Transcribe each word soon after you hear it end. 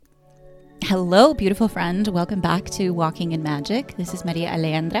Hello, beautiful friend. Welcome back to Walking in Magic. This is Maria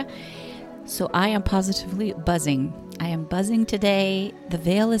Alejandra. So I am positively buzzing. I am buzzing today. The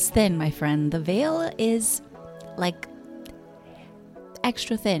veil is thin, my friend. The veil is like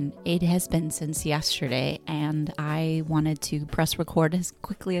extra thin. It has been since yesterday, and I wanted to press record as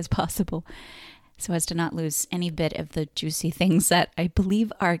quickly as possible so as to not lose any bit of the juicy things that I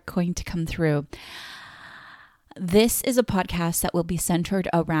believe are going to come through. This is a podcast that will be centered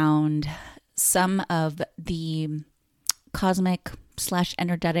around some of the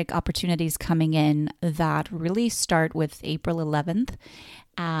cosmic/energetic opportunities coming in that really start with April 11th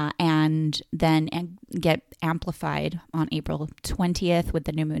and then get amplified on April 20th with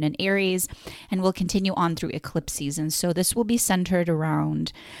the new moon in Aries, and will continue on through eclipse season. So this will be centered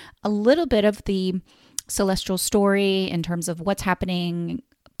around a little bit of the celestial story in terms of what's happening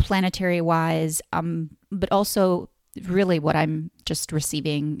planetary wise, but also really what I'm just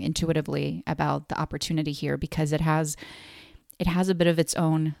receiving intuitively about the opportunity here, because it has a bit of its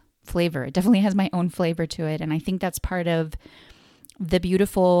own flavor. It definitely has my own flavor to it. And I think that's part of the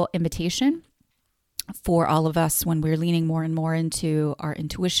beautiful invitation for all of us when we're leaning more and more into our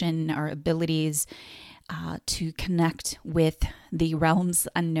intuition, our abilities to connect with the realms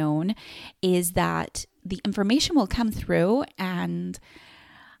unknown, is that the information will come through and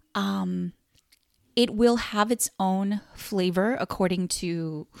it will have its own flavor according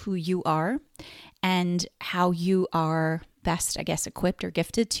to who you are and how you are best, I guess, equipped or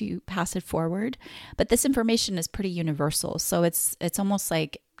gifted to pass it forward. But this information is pretty universal. So it's almost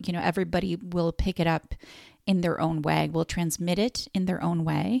like, everybody will pick it up in their own way, will transmit it in their own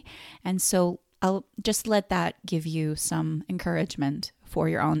way. And so I'll just let that give you some encouragement for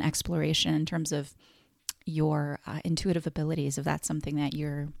your own exploration in terms of your intuitive abilities, if that's something that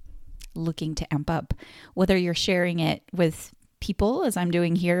you're looking to amp up, whether you're sharing it with people as I'm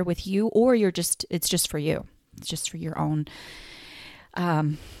doing here with you, or it's just for you. It's just for your own,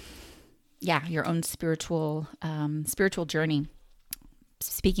 your own spiritual journey.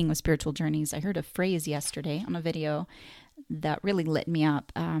 Speaking of spiritual journeys, I heard a phrase yesterday on a video that really lit me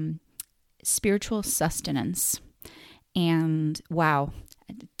up. Spiritual sustenance. And wow,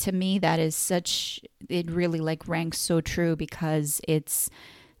 to me, that is it really ranks so true, because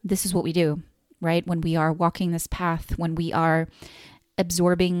this is what we do, right? When we are walking this path, when we are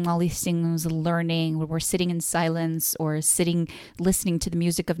absorbing all these things, learning, when we're sitting in silence or listening to the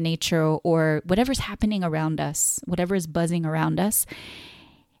music of nature or whatever's happening around us, whatever is buzzing around us,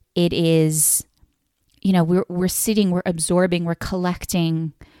 it is, we're sitting, we're absorbing, we're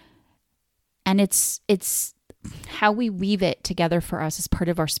collecting, and it's how we weave it together for us as part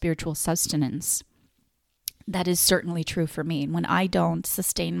of our spiritual sustenance. That is certainly true for me. When I don't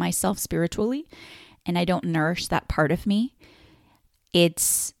sustain myself spiritually and I don't nourish that part of me,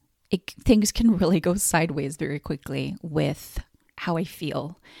 things can really go sideways very quickly with how I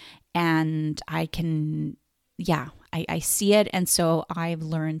feel. And I see it. And so I've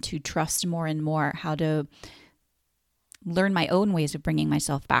learned to trust more and more how to learn my own ways of bringing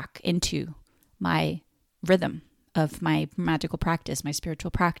myself back into my rhythm of my magical practice, my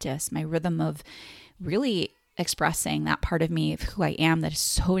spiritual practice, my rhythm of really expressing that part of me, of who I am, that is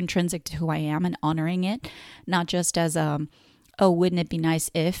so intrinsic to who I am, and honoring it, not just as wouldn't it be nice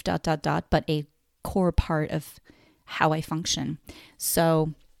if ... but a core part of how I function.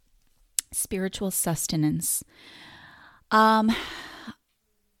 So spiritual sustenance. I'm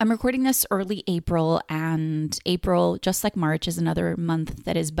recording this early April, and April, just like March, is another month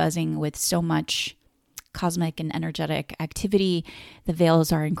that is buzzing with so much cosmic and energetic activity. The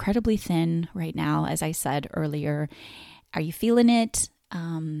veils are incredibly thin right now, as I said earlier. Are you feeling it?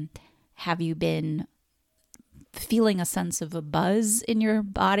 Have you been feeling a sense of a buzz in your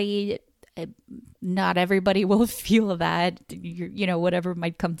body? Not everybody will feel that, whatever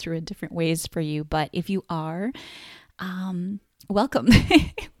might come through in different ways for you. But if you are, welcome.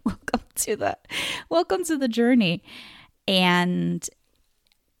 Welcome to the journey. And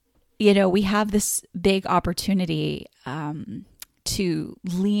we have this big opportunity to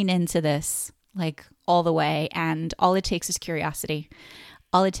lean into this all the way. And all it takes is curiosity.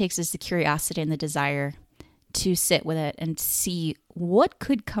 All it takes is the curiosity and the desire to sit with it and see what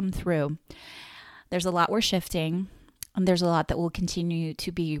could come through. There's a lot we're shifting, and there's a lot that will continue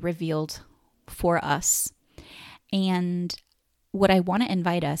to be revealed for us. And what I want to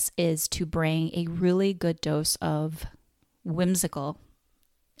invite us is to bring a really good dose of whimsical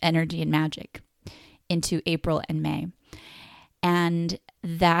energy and magic into April and May. And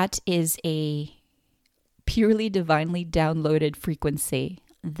that is a purely divinely downloaded frequency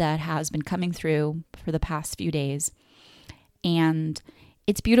that has been coming through for the past few days. And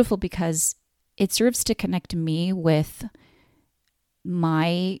it's beautiful because it serves to connect me with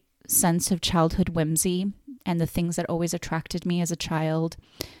my sense of childhood whimsy and the things that always attracted me as a child,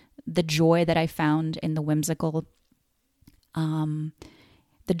 the joy that I found in the whimsical,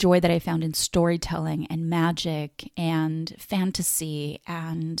 the joy that I found in storytelling and magic and fantasy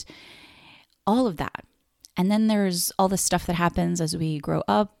and all of that. And then there's all the stuff that happens as we grow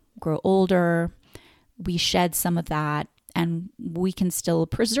up, grow older. We shed some of that, and we can still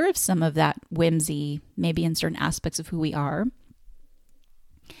preserve some of that whimsy, maybe in certain aspects of who we are.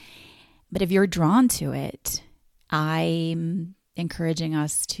 But if you're drawn to it, I'm encouraging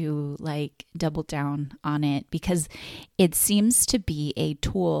us to double down on it, because it seems to be a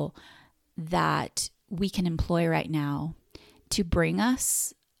tool that we can employ right now to bring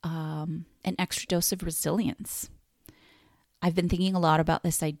us an extra dose of resilience. I've been thinking a lot about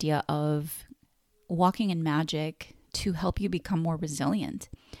this idea of walking in magic to help you become more resilient.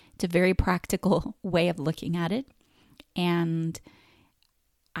 It's a very practical way of looking at it. And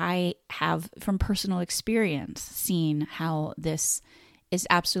I have, from personal experience, seen how this is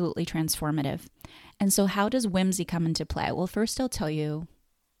absolutely transformative. And so how does whimsy come into play? Well, first I'll tell you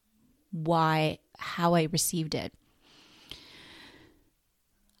how I received it.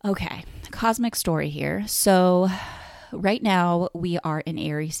 Okay, cosmic story here. So right now we are in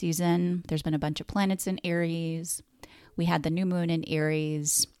Aries season. There's been a bunch of planets in Aries. We had the new moon in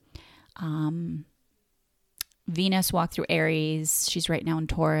Aries. Venus walked through Aries. She's right now in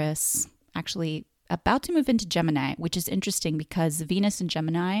Taurus, actually about to move into Gemini, which is interesting because Venus in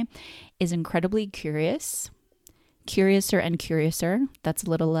Gemini is incredibly curious, curiouser and curiouser. That's a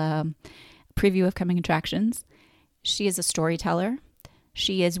little preview of coming attractions. She is a storyteller.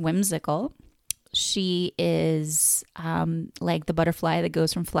 She is whimsical. She is like the butterfly that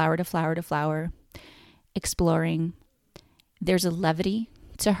goes from flower to flower to flower, exploring. There's a levity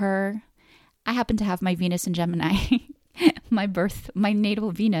to her. I happen to have my Venus in Gemini. My natal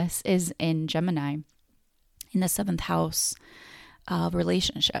Venus is in Gemini, in the 7th house of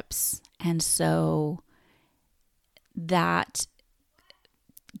relationships. And so that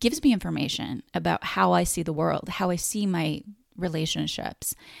gives me information about how I see the world, how I see my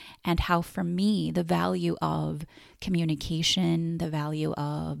relationships, and how for me, the value of communication, the value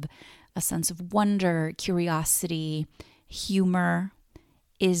of a sense of wonder, curiosity, humor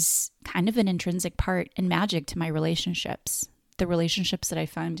is kind of an intrinsic part and magic to my relationships. The relationships that I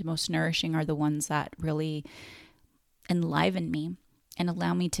find most nourishing are the ones that really enliven me and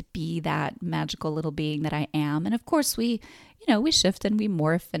allow me to be that magical little being that I am. And of course, we shift and we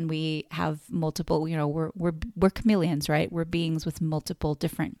morph and we have multiple, we're chameleons, right? We're beings with multiple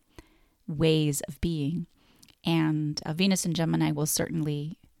different ways of being. And Venus in Gemini will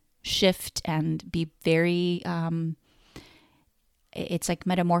certainly shift and be very, it's like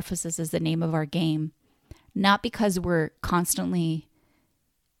metamorphosis is the name of our game. Not because we're constantly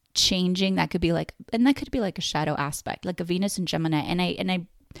changing. That could be like a shadow aspect, like a Venus in Gemini. And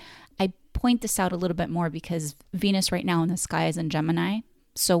I point this out a little bit more because Venus right now in the sky is in Gemini.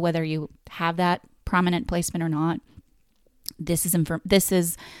 So whether you have that prominent placement or not, this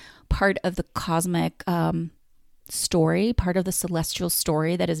is part of the cosmic story, part of the celestial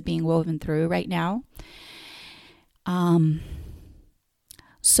story that is being woven through right now.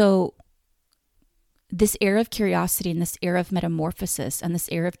 So this era of curiosity and this era of metamorphosis and this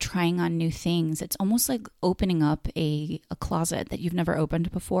era of trying on new things, it's almost like opening up a closet that you've never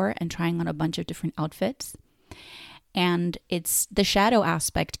opened before and trying on a bunch of different outfits. And it's the shadow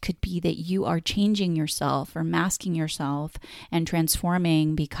aspect could be that you are changing yourself or masking yourself and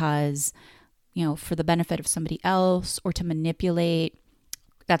transforming because, for the benefit of somebody else or to manipulate.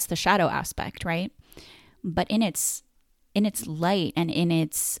 That's the shadow aspect, right? But in its light and in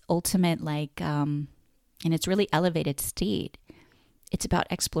its ultimate, in its really elevated state, it's about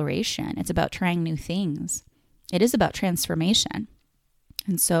exploration. It's about trying new things. It is about transformation.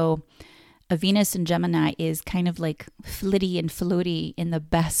 And so a Venus in Gemini is kind of like flitty and floaty in the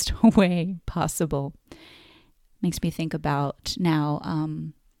best way possible. Makes me think about now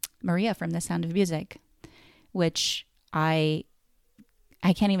Maria from The Sound of Music, which I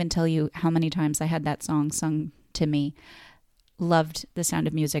can't even tell you how many times I had that song sung to me. Loved The Sound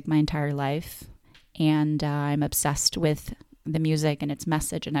of Music my entire life. And I'm obsessed with the music and its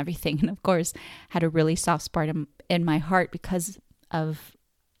message and everything. And of course, had a really soft spot in my heart because of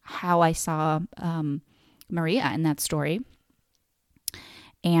how I saw Maria in that story.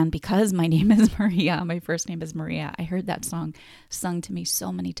 And because my name is Maria, my first name is Maria, I heard that song sung to me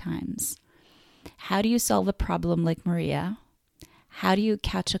so many times. How do you solve a problem like Maria? How do you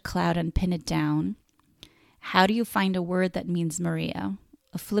catch a cloud and pin it down? How do you find a word that means Maria?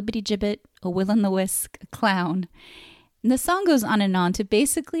 A flibbity-gibbet, a will-o'-the-wisp, a clown. And the song goes on and on to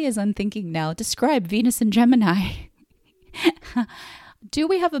basically, as I'm thinking now, describe Venus and Gemini. Do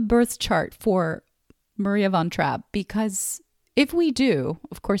we have a birth chart for Maria von Trapp? Because if we do,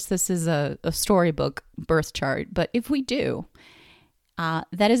 of course, this is a storybook birth chart, but if we do,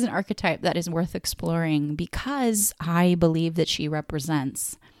 that is an archetype that is worth exploring because I believe that she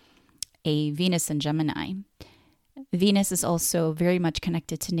represents a Venus in Gemini. Venus is also very much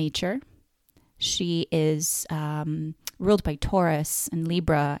connected to nature. She is ruled by Taurus and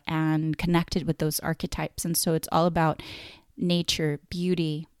Libra and connected with those archetypes. And so it's all about nature,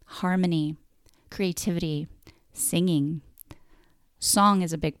 beauty, harmony, creativity, singing. Song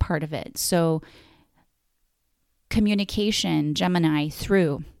is a big part of it. So communication, Gemini,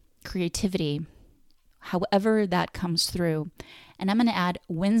 through creativity, however that comes through. And I'm going to add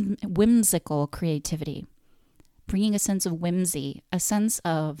whimsical creativity, bringing a sense of whimsy, a sense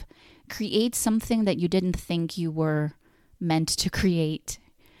of create something that you didn't think you were meant to create.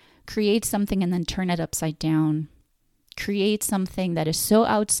 Create something and then turn it upside down. Create something that is so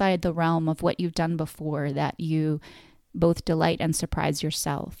outside the realm of what you've done before that you both delight and surprise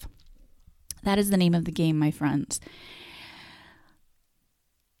yourself. That is the name of the game, my friends.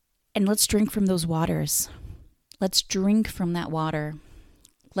 And let's drink from those waters. Let's drink from that water.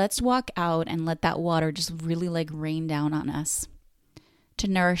 Let's walk out and let that water just really rain down on us to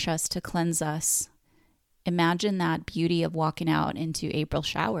nourish us, to cleanse us. Imagine that beauty of walking out into April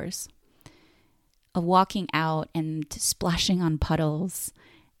showers, of walking out and splashing on puddles.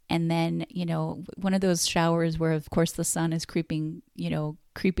 And then, one of those showers where, of course, the sun is creeping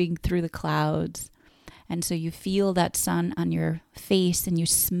through the clouds. And so you feel that sun on your face and you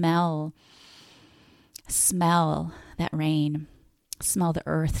smell that rain, smell the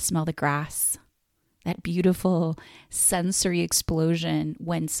earth, smell the grass, that beautiful sensory explosion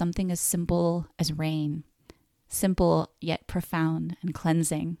when something as simple as rain, simple yet profound and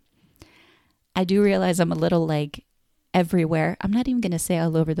cleansing. I do realize I'm a little everywhere. I'm not even going to say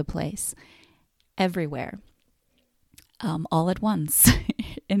all over the place. Everywhere. All at once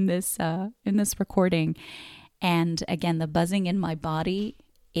in this recording. And again, the buzzing in my body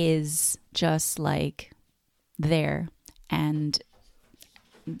is just there and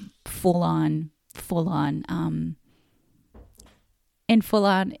full on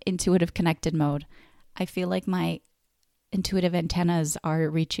intuitive connected mode. I feel like my intuitive antennas are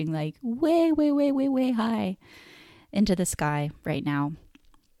reaching way high into the sky right now.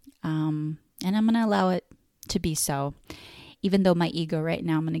 And I'm going to allow it to be so. Even though my ego right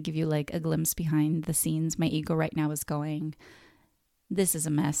now, I'm going to give you a glimpse behind the scenes. My ego right now is going, this is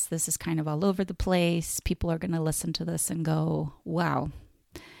a mess. This is kind of all over the place. People are going to listen to this and go, wow,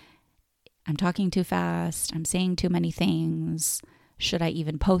 I'm talking too fast. I'm saying too many things. Should I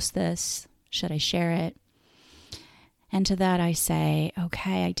even post this? Should I share it? And to that I say,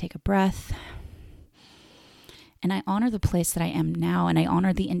 okay, I take a breath and I honor the place that I am now, and I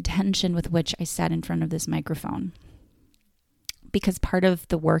honor the intention with which I sat in front of this microphone. Because part of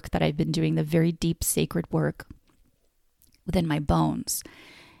the work that I've been doing, the very deep sacred work within my bones,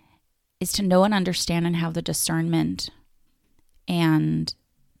 is to know and understand and have the discernment and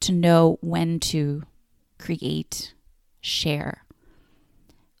to know when to create, share.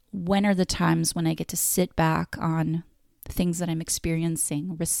 When are the times when I get to sit back on things that I'm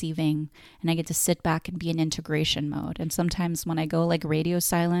experiencing, receiving, and I get to sit back and be in integration mode. And sometimes when I go radio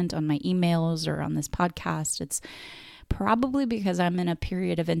silent on my emails or on this podcast, it's probably because I'm in a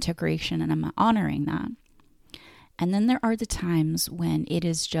period of integration and I'm honoring that. And then there are the times when it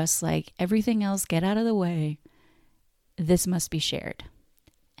is just everything else, get out of the way. This must be shared.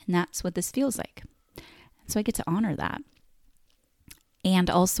 And that's what this feels like. And so I get to honor that. And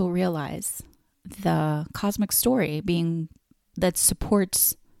also realize the cosmic story being that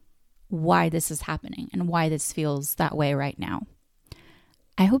supports why this is happening and why this feels that way right now.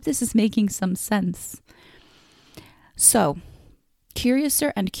 I hope this is making some sense. So,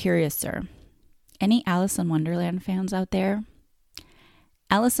 curiouser and curiouser. Any Alice in Wonderland fans out there?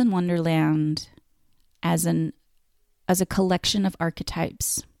 Alice in Wonderland as a collection of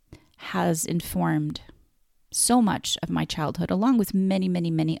archetypes has informed so much of my childhood, along with many,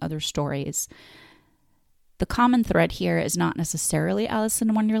 many, many other stories. The common thread here is not necessarily Alice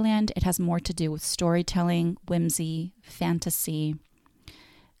in Wonderland. It has more to do with storytelling, whimsy, fantasy,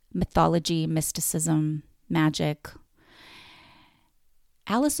 mythology, mysticism, magic.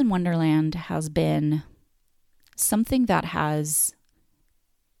 Alice in Wonderland has been something that has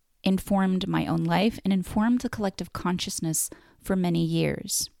informed my own life and informed the collective consciousness for many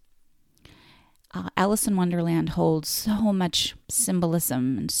years. Alice in Wonderland holds so much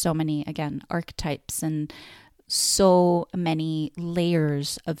symbolism and so many, again, archetypes and so many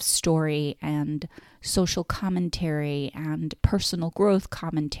layers of story and social commentary and personal growth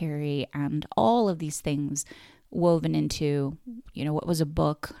commentary and all of these things woven into, what was a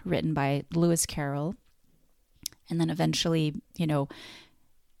book written by Lewis Carroll, and then eventually,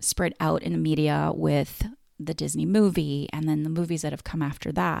 spread out in the media with the Disney movie and then the movies that have come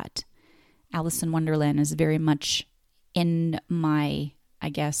after that. Alice in Wonderland is very much in my, I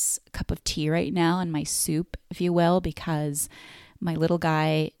guess, cup of tea right now, in my soup, if you will, because my little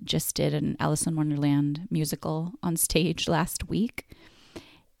guy just did an Alice in Wonderland musical on stage last week.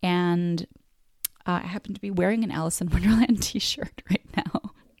 And I happen to be wearing an Alice in Wonderland t-shirt right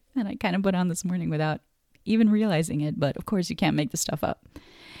now. And I kind of put on this morning without even realizing it. But of course, you can't make this stuff up.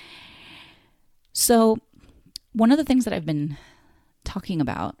 So one of the things that I've been talking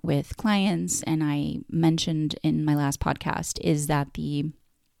about with clients, and I mentioned in my last podcast, is that the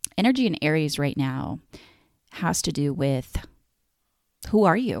energy in Aries right now has to do with who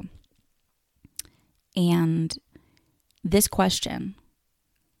are you? And this question,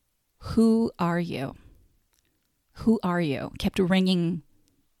 who are you? Who are you? Kept ringing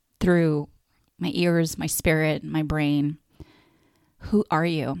through my ears, my spirit, my brain. Who are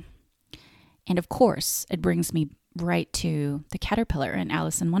you? And of course, it brings me right to the caterpillar in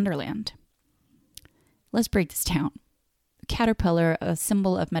Alice in Wonderland. Let's break this down. Caterpillar, a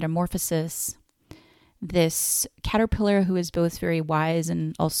symbol of metamorphosis. This caterpillar who is both very wise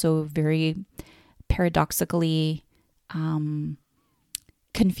and also very paradoxically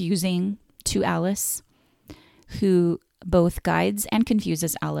confusing to Alice, who both guides and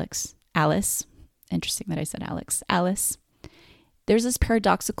confuses Alice. Interesting that I said Alex. Alice. There's this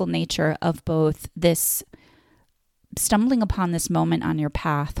paradoxical nature of both this stumbling upon this moment on your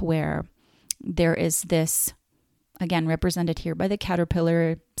path where there is this, again, represented here by the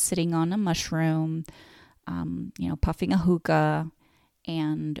caterpillar sitting on a mushroom, puffing a hookah.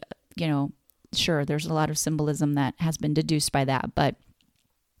 And, sure, there's a lot of symbolism that has been deduced by that. But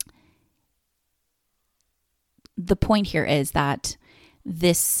the point here is that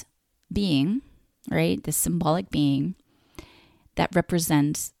this being, right, this symbolic being that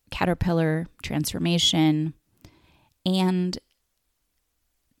represents caterpillar transformation and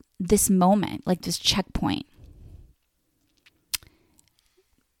this moment, like this checkpoint.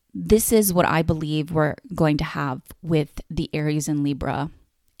 This is what I believe we're going to have with the Aries and Libra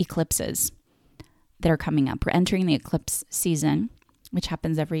eclipses that are coming up. We're entering the eclipse season, which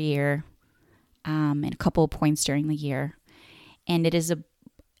happens every year, at a couple of points during the year. And it is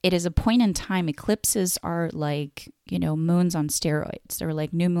a point in time. Eclipses are like, moons on steroids. They're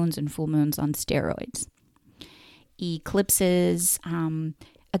like new moons and full moons on steroids. Eclipses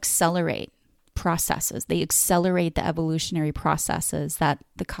accelerate processes. They accelerate the evolutionary processes that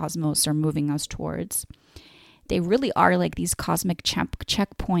the cosmos are moving us towards. They really are like these cosmic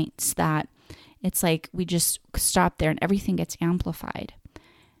checkpoints that it's like we just stop there and everything gets amplified.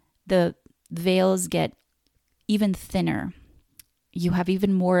 The veils get even thinner. You have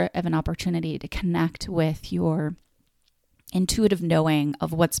even more of an opportunity to connect with your intuitive knowing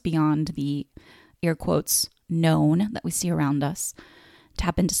of what's beyond the air quotes known that we see around us,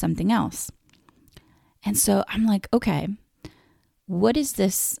 tap into something else. And so I'm like, okay, what is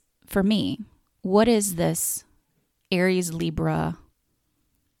this for me? What is this Aries Libra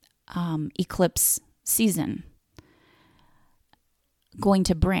eclipse season going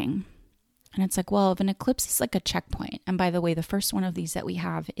to bring? And it's like, well, if an eclipse is like a checkpoint, and by the way, the first one of these that we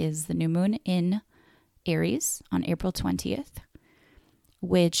have is the new moon in Aries on April 20th,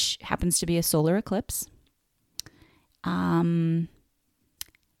 which happens to be a solar eclipse.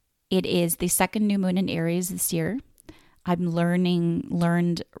 It is the second new moon in Aries this year. I'm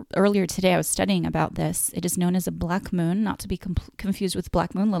learned earlier today, I was studying about this. It is known as a black moon, not to be confused with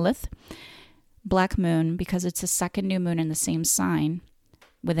Black Moon Lilith. Black moon because it's a second new moon in the same sign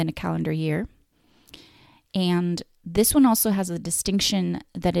within a calendar year. And this one also has a distinction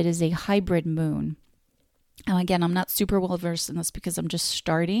that it is a hybrid moon. Now, again, I'm not super well versed in this because I'm just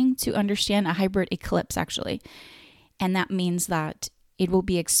starting to understand a hybrid eclipse, actually. And that means that it will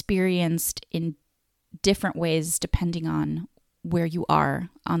be experienced in different ways depending on where you are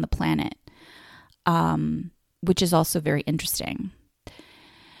on the planet, which is also very interesting.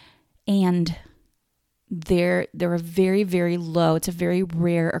 And they're very, very low. It's a very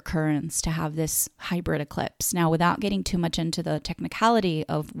rare occurrence to have this hybrid eclipse. Now, without getting too much into the technicality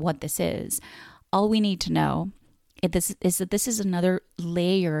of what this is, all we need to know is that this is another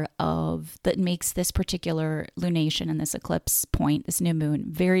layer that makes this particular lunation and this eclipse point, this new moon,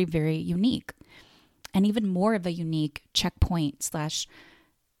 very, very unique. and even more of a unique checkpoint slash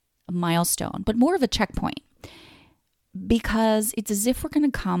milestone, but more of a checkpoint, because it's as if we're going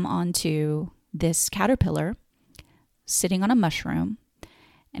to come onto this caterpillar sitting on a mushroom,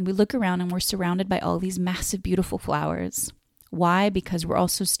 and we look around and we're surrounded by all these massive, beautiful flowers. Why? Because we're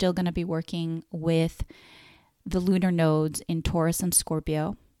also still going to be working with the lunar nodes in Taurus and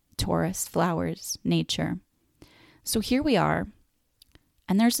Scorpio. Taurus, flowers, nature. So here we are,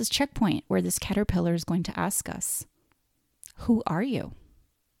 and there's this checkpoint where this caterpillar is going to ask us, who are you?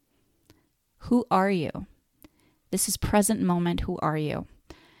 Who are you? This is present moment. Who are you?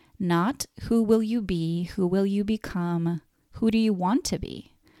 Not who will you be? Who will you become? Who do you want to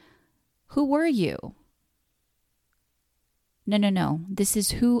be? Who were you? No. This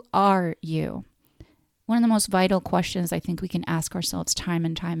is who are you? One of the most vital questions I think we can ask ourselves time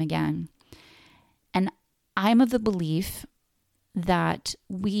and time again. And I'm of the belief that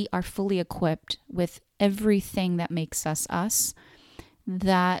we are fully equipped with everything that makes us us,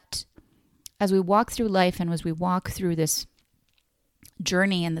 that as we walk through life and as we walk through this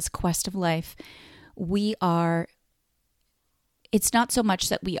journey and this quest of life, it's not so much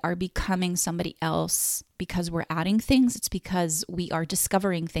that we are becoming somebody else because we're adding things, it's because we are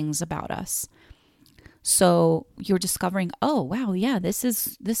discovering things about us. So you're discovering, oh, wow, yeah, this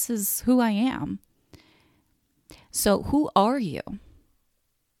is who I am. So who are you?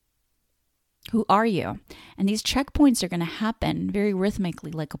 Who are you? And these checkpoints are going to happen very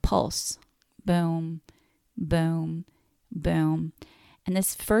rhythmically, like a pulse. Boom, boom, boom. And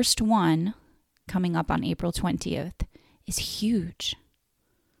this first one coming up on April 20th is huge.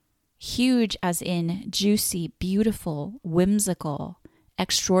 Huge as in juicy, beautiful, whimsical,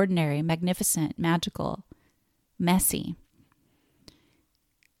 extraordinary, magnificent, magical, messy.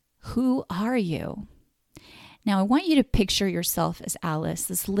 Who are you? Now, I want you to picture yourself as Alice,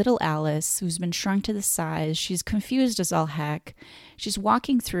 this little Alice who's been shrunk to the size. She's confused as all heck. She's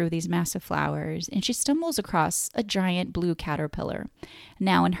walking through these massive flowers, and she stumbles across a giant blue caterpillar.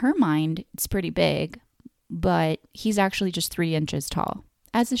 Now, in her mind, it's pretty big, but he's actually just 3 inches tall,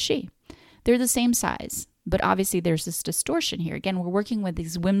 as is she. They're the same size, but obviously there's this distortion here. Again, we're working with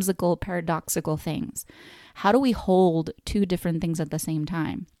these whimsical, paradoxical things. How do we hold 2 different things at the same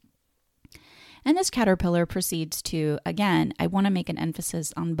time? And this caterpillar proceeds to, again, I want to make an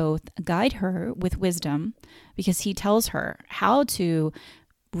emphasis on both guide her with wisdom, because he tells her how to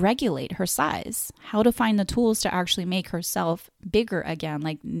regulate her size, how to find the tools to actually make herself bigger again,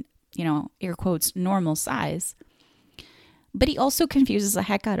 like, air quotes, normal size. But he also confuses the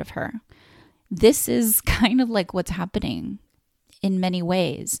heck out of her. This is kind of like what's happening in many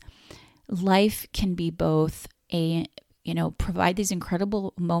ways. Life can be both provide these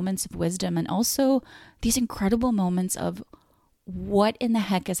incredible moments of wisdom and also these incredible moments of what in the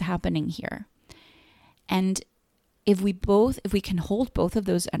heck is happening here. And if we can hold both of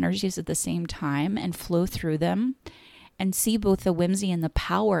those energies at the same time and flow through them and see both the whimsy and the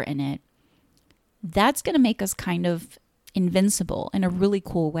power in it, that's going to make us kind of invincible in a really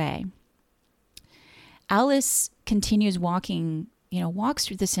cool way. Alice continues walks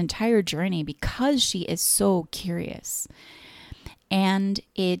through this entire journey because she is so curious. And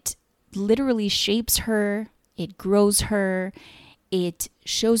it literally shapes her, it grows her, it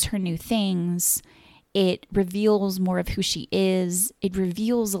shows her new things, it reveals more of who she is, it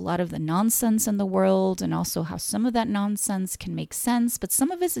reveals a lot of the nonsense in the world and also how some of that nonsense can make sense, but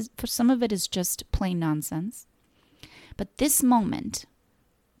some of it is just plain nonsense. But this moment,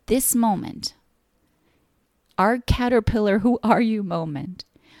 our caterpillar, who are you moment,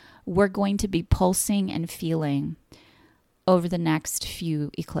 we're going to be pulsing and feeling over the next few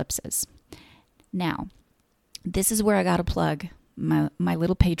eclipses. Now, this is where I got to plug my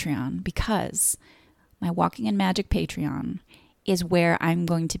little Patreon, because my Walking in Magic Patreon is where I'm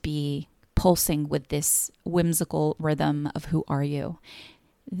going to be pulsing with this whimsical rhythm of who are you.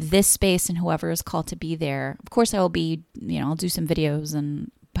 This space and whoever is called to be there. Of course, I will be, I'll do some videos and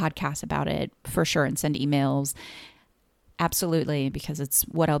podcasts about it for sure and send emails. Absolutely, because it's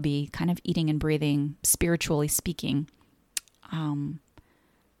what I'll be kind of eating and breathing, spiritually speaking.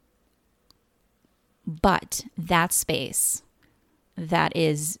 But that space that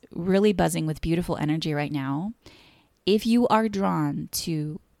is really buzzing with beautiful energy right now, if you are drawn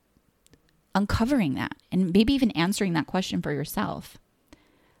to uncovering that and maybe even answering that question for yourself,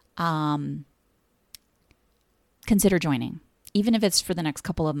 consider joining, even if it's for the next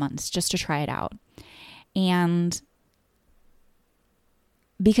couple of months, just to try it out. And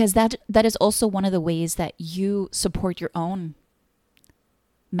because that is also one of the ways that you support your own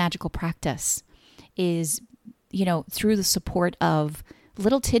magical practice is, through the support of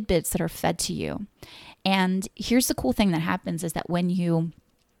little tidbits that are fed to you. And here's the cool thing that happens is that when you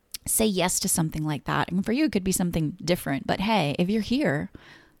say yes to something like that, and for you, it could be something different, but hey, if you're here,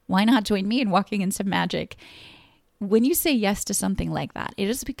 why not join me in walking in some magic? When you say yes to something like that, it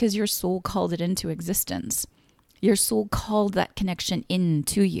is because your soul called it into existence. Your soul called that connection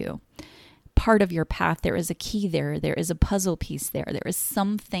into you. Part of your path, there is a key there. There is a puzzle piece there. There is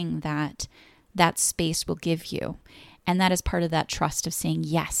something that space will give you. And that is part of that trust of saying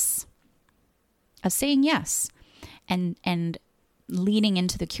yes. Of saying yes. And leaning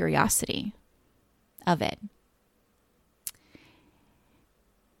into the curiosity of it.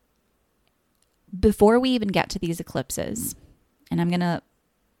 Before we even get to these eclipses, and I'm gonna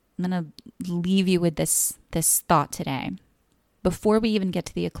leave you with this thought today. Before we even get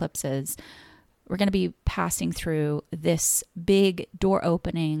to the eclipses, we're going to be passing through this big door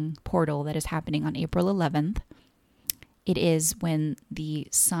opening portal that is happening on April 11th. It is when the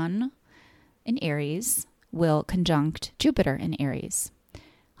sun in Aries will conjunct Jupiter in Aries.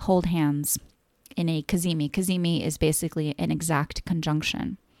 Hold hands in a cazimi. Cazimi is basically an exact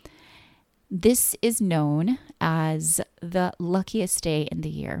conjunction. This is known as the luckiest day in the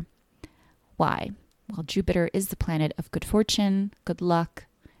year. Why? Well, Jupiter is the planet of good fortune, good luck,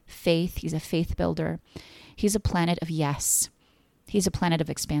 faith. He's a faith builder. He's a planet of yes. He's a planet of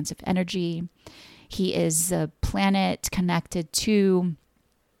expansive energy. He is a planet connected to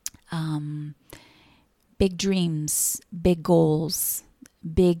big dreams, big goals,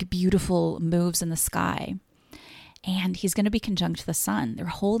 big, beautiful moves in the sky. And he's going to be conjunct the sun. They're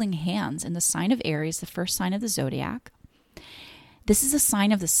holding hands in the sign of Aries, the first sign of the zodiac. This is a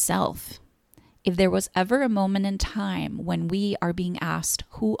sign of the self. If there was ever a moment in time when we are being asked,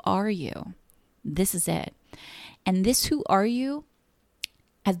 who are you? This is it. And this who are you,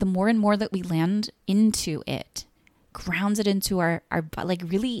 as the more and more that we land into it, grounds it into our like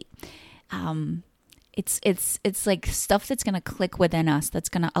really, it's like stuff that's going to click within us, that's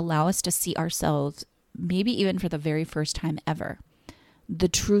going to allow us to see ourselves, maybe even for the very first time ever, the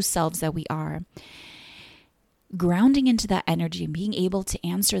true selves that we are. Grounding into that energy and being able to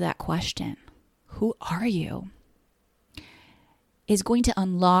answer that question, who are you, is going to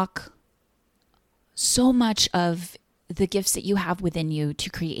unlock so much of the gifts that you have within you to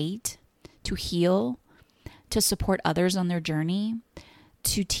create, to heal, to support others on their journey,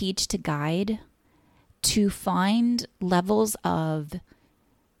 to teach, to guide, to find levels of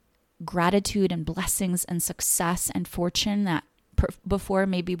gratitude and blessings and success and fortune that before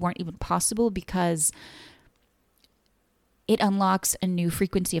maybe weren't even possible, because it unlocks a new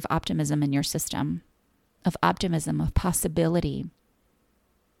frequency of optimism in your system, of optimism, of possibility.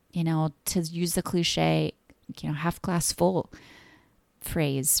 You know, to use the cliche, half glass full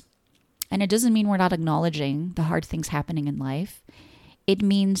phrase. And it doesn't mean we're not acknowledging the hard things happening in life. It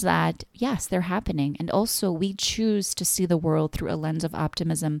means that, yes, they're happening. And also we choose to see the world through a lens of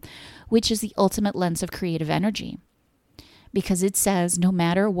optimism, which is the ultimate lens of creative energy. Because it says, no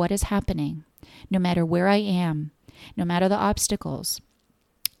matter what is happening, no matter where I am, no matter the obstacles,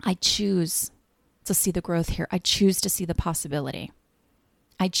 I choose to see the growth here. I choose to see the possibility.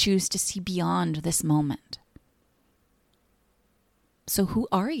 I choose to see beyond this moment. So who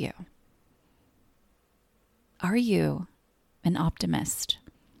are you? Are you an optimist?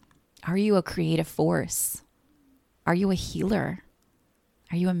 Are you a creative force? Are you a healer?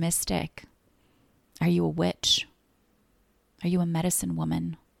 Are you a mystic? Are you a witch? Are you a medicine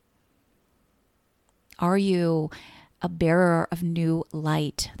woman? Are you a bearer of new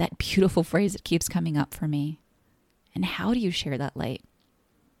light? That beautiful phrase that keeps coming up for me. And how do you share that light?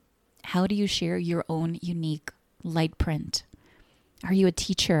 How do you share your own unique light print? Are you a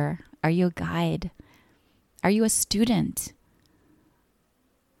teacher? Are you a guide? Are you a student?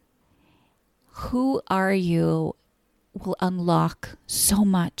 Who are you will unlock so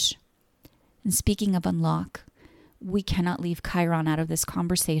much. And speaking of unlock, we cannot leave Chiron out of this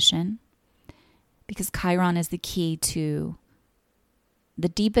conversation, because Chiron is the key to the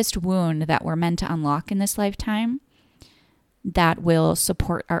deepest wound that we're meant to unlock in this lifetime that will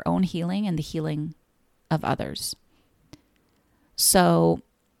support our own healing and the healing of others. So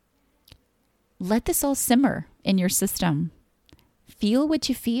let this all simmer in your system. Feel what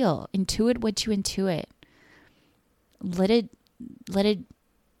you feel. Intuit what you intuit. Let it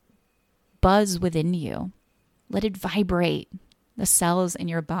buzz within you. Let it vibrate. The cells in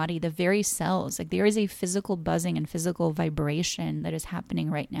your body, the very cells, like there is a physical buzzing and physical vibration that is happening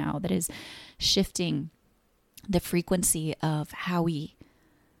right now that is shifting the frequency of how we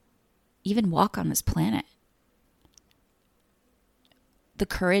even walk on this planet. The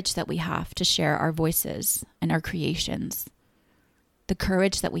courage that we have to share our voices and our creations. the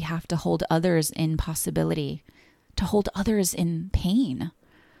courage that we have to hold others in possibility, to hold others in pain,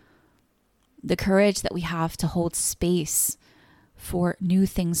 the courage that we have to hold space for new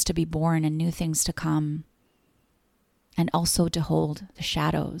things to be born and new things to come, and also to hold the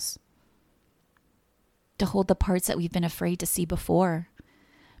shadows, to hold the parts that we've been afraid to see before.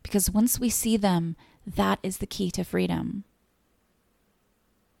 Because once we see them, that is the key to freedom.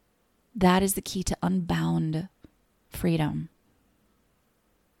 That is the key to unbound freedom.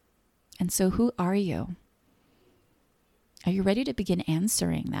 And so who are you? Are you ready to begin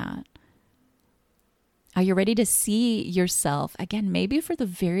answering that? Are you ready to see yourself, again, maybe for the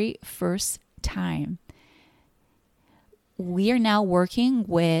very first time? We are now working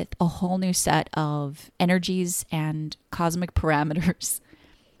with a whole new set of energies and cosmic parameters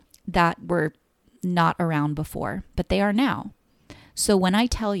that were not around before, but they are now. So when I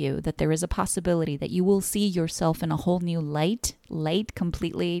tell you that there is a possibility that you will see yourself in a whole new light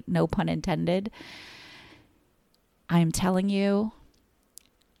completely, no pun intended, I'm telling you,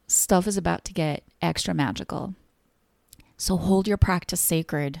 stuff is about to get extra magical. So hold your practice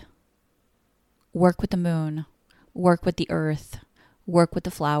sacred. Work with the moon. Work with the earth. Work with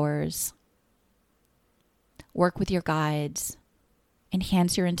the flowers. Work with your guides.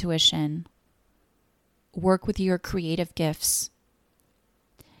 Enhance your intuition. Work with your creative gifts.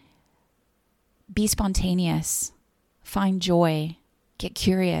 Be spontaneous. Find joy. Get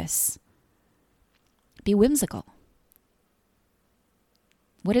curious. Be whimsical.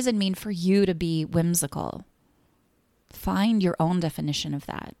 What does it mean for you to be whimsical? Find your own definition of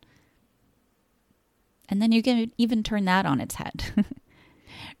that. And then you can even turn that on its head.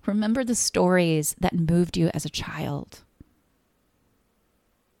 Remember the stories that moved you as a child.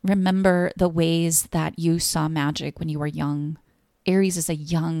 Remember the ways that you saw magic when you were young. Aries is a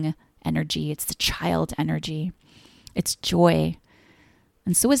young energy. It's the child energy. It's joy.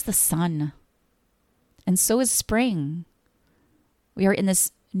 And so is the sun. And so is spring. We are in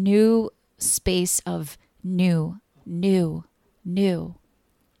this new space of new. I'm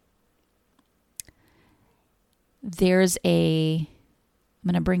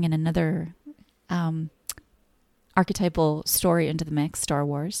going to bring in another archetypal story into the mix, Star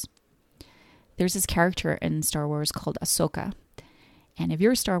Wars. There's this character in Star Wars called Ahsoka. And if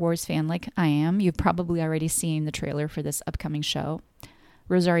you're a Star Wars fan like I am, you've probably already seen the trailer for this upcoming show.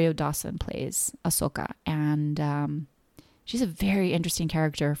 Rosario Dawson plays Ahsoka. And she's a very interesting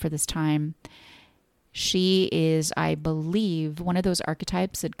character for this time. She is, I believe, one of those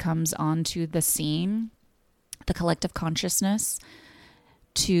archetypes that comes onto the scene, the collective consciousness,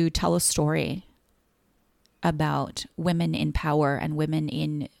 to tell a story about women in power and women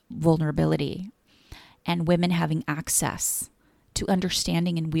in vulnerability and women having access to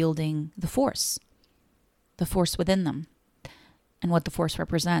understanding and wielding the force within them, and what the force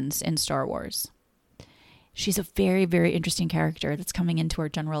represents in Star Wars. She's a very, very interesting character that's coming into our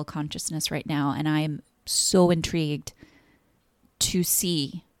general consciousness right now, and I am so intrigued to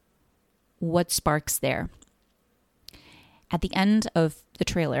see what sparks there. At the end of the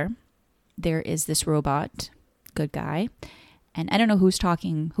trailer, there is this robot, good guy, and I don't know who he's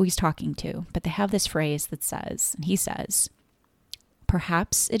talking to, but they have this phrase that says, and he says,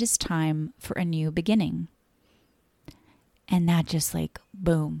 "Perhaps it is time for a new beginning." And that just like,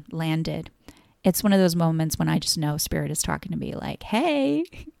 boom, landed. It's one of those moments when I just know Spirit is talking to me like, hey,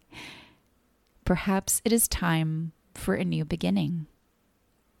 perhaps it is time for a new beginning.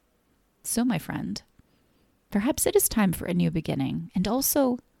 So, my friend, perhaps it is time for a new beginning. And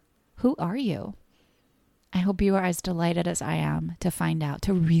also, who are you? I hope you are as delighted as I am to find out,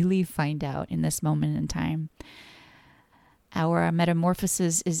 to really find out in this moment in time. Our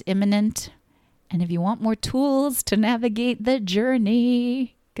metamorphosis is imminent. And if you want more tools to navigate the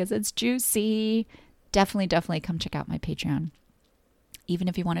journey, because it's juicy, definitely come check out my Patreon. Even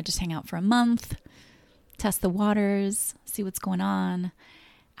if you want to just hang out for a month, test the waters, see what's going on,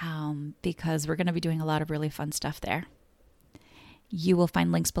 because we're going to be doing a lot of really fun stuff there. You will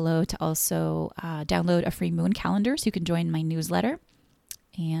find links below to also download a free moon calendar so you can join my newsletter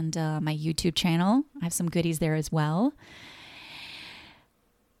and my YouTube channel. I have some goodies there as well.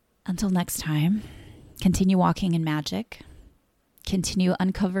 Until next time, continue walking in magic. Continue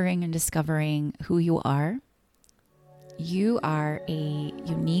uncovering and discovering who you are. You are a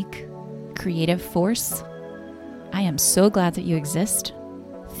unique, creative force. I am so glad that you exist.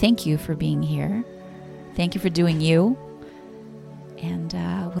 Thank you for being here. Thank you for doing you. And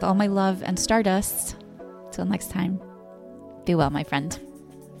with all my love and stardust, till next time, be well, my friend.